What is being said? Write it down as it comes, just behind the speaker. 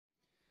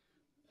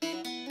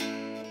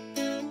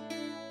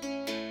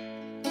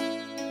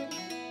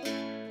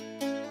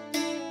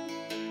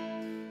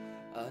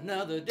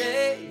another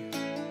day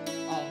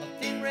on the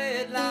thin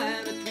red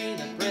line between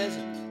the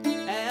present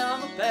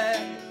and the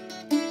past.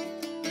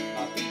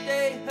 My feet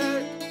they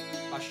hurt,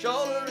 my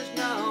shoulder is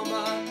numb,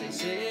 but they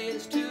say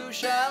this too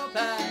shall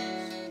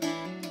pass.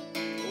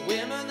 The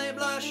women they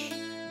blush,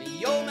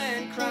 the old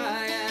man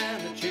cry,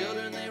 and the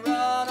children they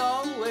run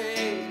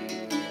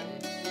away.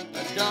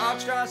 The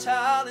dog starts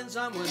howling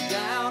somewhere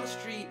down the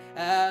street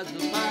as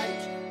the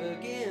pipes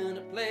begin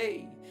to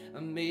play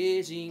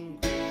Amazing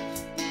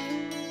Grace.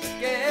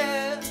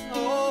 Get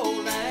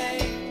old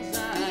lang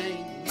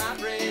syne, my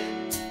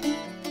friend,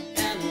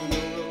 and the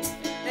road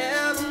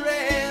never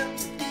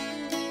ends.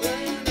 Well,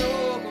 you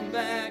know, come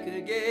back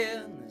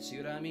again. See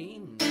what I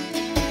mean?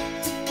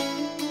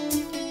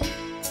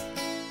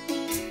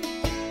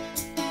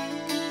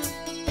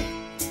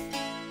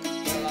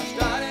 Well, I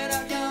started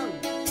out young,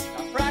 I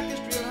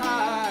practiced real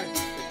hard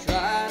to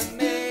try to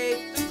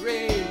make the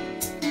grade.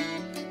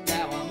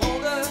 Now I'm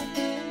older,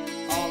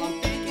 all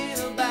I'm thinking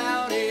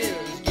about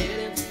is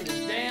getting to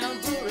this damn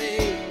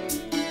parade.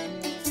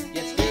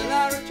 Yet still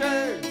I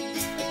return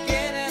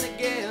again and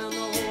again,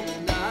 though the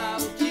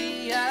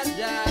novelty has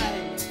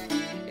died.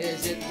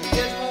 Is it the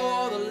gizmo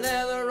or the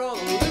leather or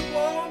the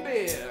lukewarm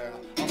beer,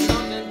 or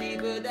something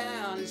deeper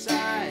down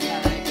inside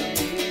like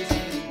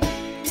amazing?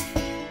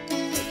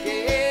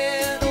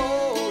 Get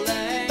old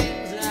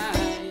lang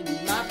syne,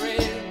 my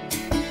friend,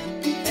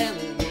 and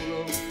the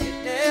road it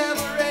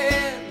never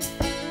ends.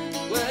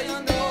 Well, you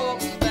know,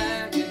 come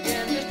back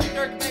again. Mr.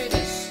 Dirk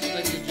Davis,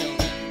 ladies and gentlemen.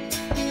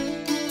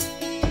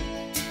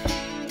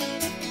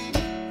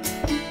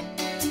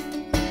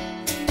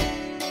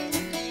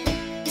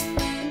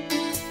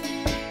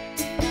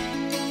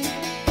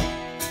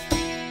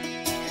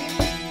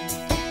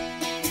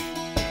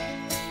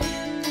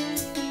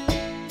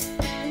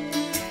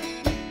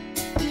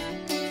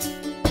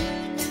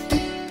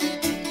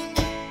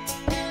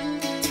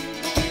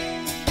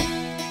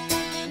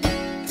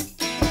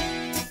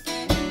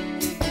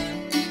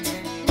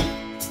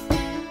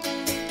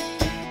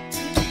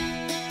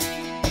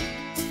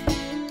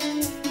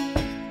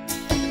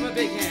 Give him a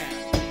big hand.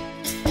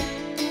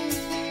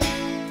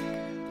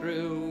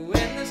 Through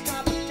endless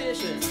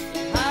competition,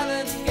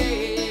 Highland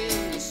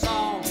Gale, the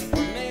song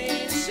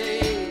remained the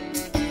same.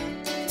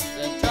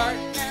 The tart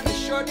and the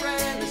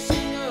shortbread and the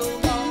single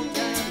malt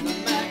and the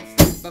Mac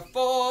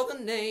before the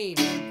name.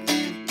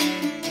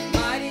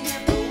 Mighty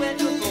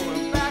influential for a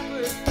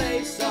backward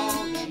place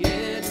on the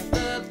edge of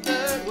the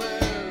third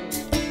world.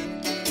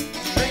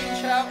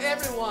 Strange how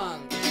everyone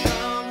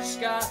becomes a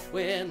sky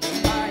when the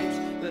pipes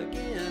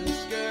begin to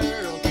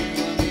skirl to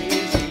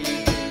amazing.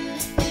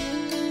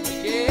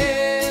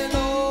 Get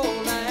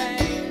old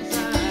lang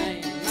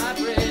syne, my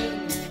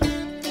friend,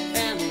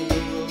 and the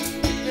road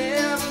it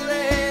never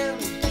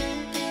ends.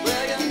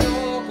 Well, you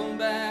know, come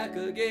back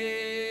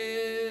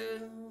again.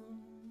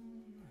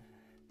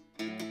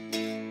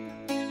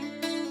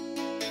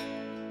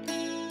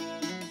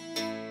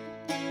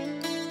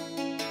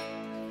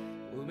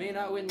 We may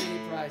not win many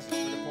prizes for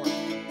the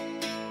portrait.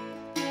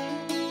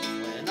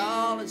 When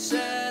all is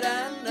said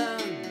and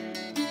done,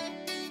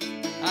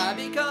 I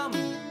become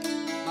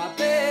my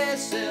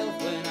best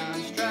self when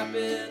I'm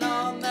strapping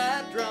on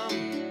that drum.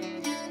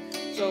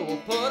 So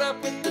we'll put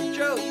up with the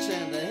jokes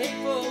and the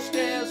hateful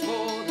stares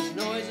for this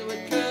noise that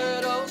would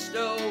cut old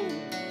stove.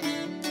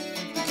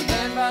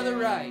 Stand by the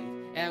right,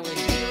 and we're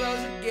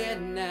heroes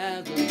again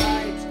as the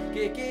pipes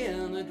kick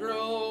in the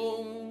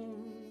drones.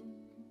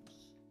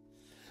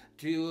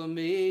 To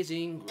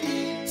Amazing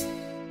Grace.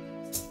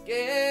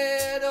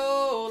 Get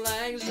old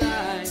lang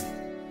syne,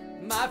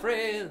 my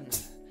friend,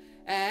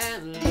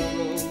 and the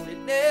road it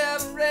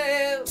never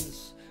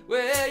ends.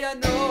 Well, you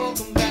know,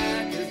 come